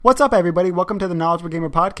What's up, everybody? Welcome to the Knowledgeable Gamer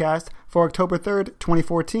podcast for October 3rd,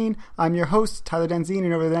 2014. I'm your host, Tyler Denzine,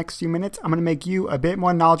 and over the next few minutes, I'm going to make you a bit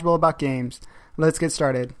more knowledgeable about games. Let's get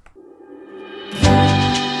started.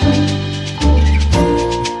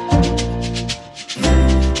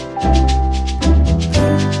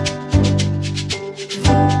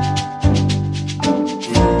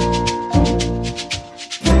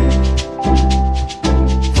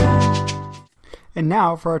 And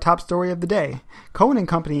now for our top story of the day. Cohen &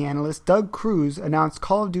 Company analyst Doug Cruz announced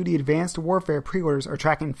Call of Duty Advanced Warfare pre-orders are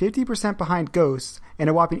tracking 50% behind Ghosts and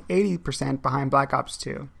a whopping 80% behind Black Ops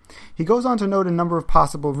 2. He goes on to note a number of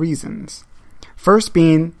possible reasons. First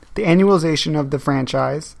being the annualization of the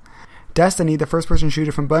franchise. Destiny, the first-person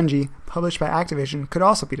shooter from Bungie, published by Activision, could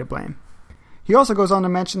also be to blame. He also goes on to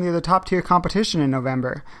mention the other top-tier competition in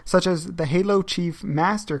November, such as the Halo Chief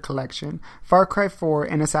Master Collection, Far Cry 4,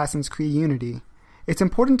 and Assassin's Creed Unity. It's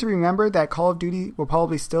important to remember that Call of Duty will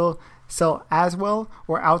probably still sell as well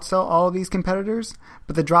or outsell all of these competitors,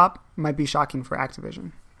 but the drop might be shocking for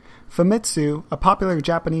Activision. Famitsu, a popular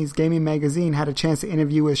Japanese gaming magazine, had a chance to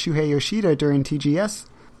interview with Shuhei Yoshida during TGS.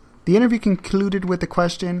 The interview concluded with the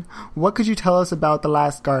question, "What could you tell us about The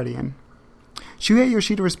Last Guardian?" Shuhei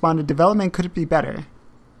Yoshida responded, "Development could be better,"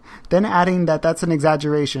 then adding that that's an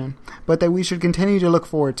exaggeration, but that we should continue to look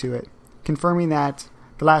forward to it, confirming that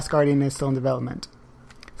The Last Guardian is still in development.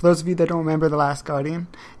 For those of you that don't remember The Last Guardian,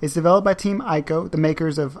 it's developed by Team Ico, the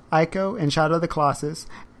makers of Ico and Shadow of the Colossus.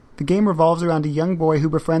 The game revolves around a young boy who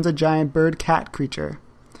befriends a giant bird-cat creature.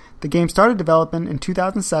 The game started development in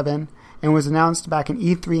 2007 and was announced back in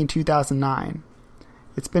E3 in 2009.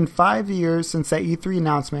 It's been 5 years since that E3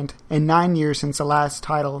 announcement and 9 years since the last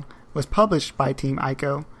title was published by Team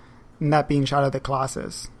Ico, and that being Shadow of the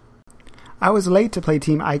Colossus. I was late to play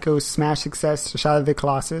Team Ico's smash success to Shadow of the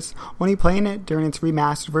Colossus, only playing it during its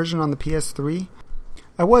remastered version on the PS3.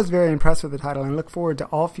 I was very impressed with the title and look forward to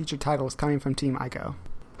all future titles coming from Team Ico.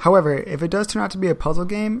 However, if it does turn out to be a puzzle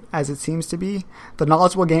game, as it seems to be, the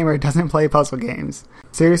knowledgeable gamer doesn't play puzzle games.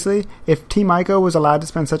 Seriously, if Team Ico was allowed to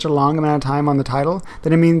spend such a long amount of time on the title,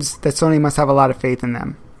 then it means that Sony must have a lot of faith in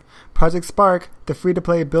them. Project Spark, the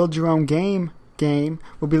free-to-play build-your-own-game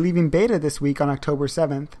will be leaving beta this week on October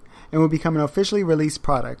 7th, and will become an officially released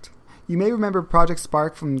product. You may remember Project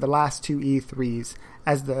Spark from the last two E3s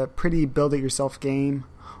as the pretty build-it-yourself game,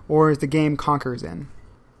 or as the game Conker's in.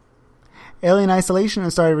 Alien Isolation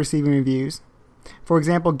has started receiving reviews. For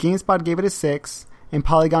example, GameSpot gave it a 6, and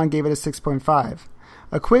Polygon gave it a 6.5.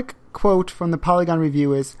 A quick quote from the Polygon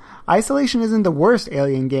review is, "Isolation isn't the worst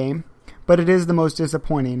Alien game, but it is the most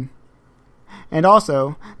disappointing." And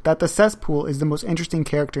also, that the cesspool is the most interesting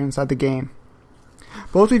character inside the game.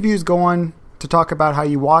 Both reviews go on to talk about how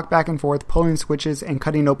you walk back and forth, pulling switches and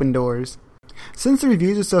cutting open doors. Since the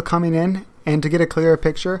reviews are still coming in, and to get a clearer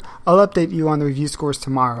picture, I'll update you on the review scores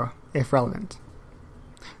tomorrow, if relevant.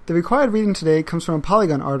 The required reading today comes from a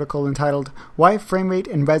Polygon article entitled, "Why Frame Rate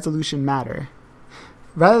and Resolution Matter."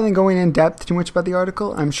 Rather than going in depth too much about the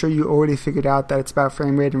article, I'm sure you already figured out that it's about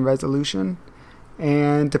frame rate and resolution.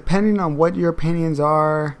 And depending on what your opinions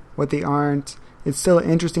are, what they aren't, it's still an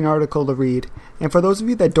interesting article to read. And for those of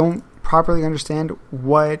you that don't properly understand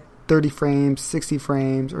what 30 frames, 60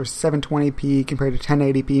 frames, or 720p compared to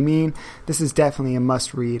 1080p mean, this is definitely a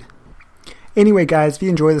must-read. Anyway, guys, if you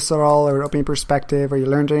enjoy this at all, or open your perspective, or you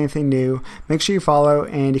learned anything new, make sure you follow,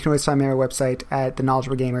 and you can always find me on our website at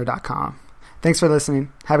theknowledgeablegamer.com. Thanks for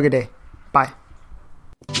listening. Have a good day. Bye.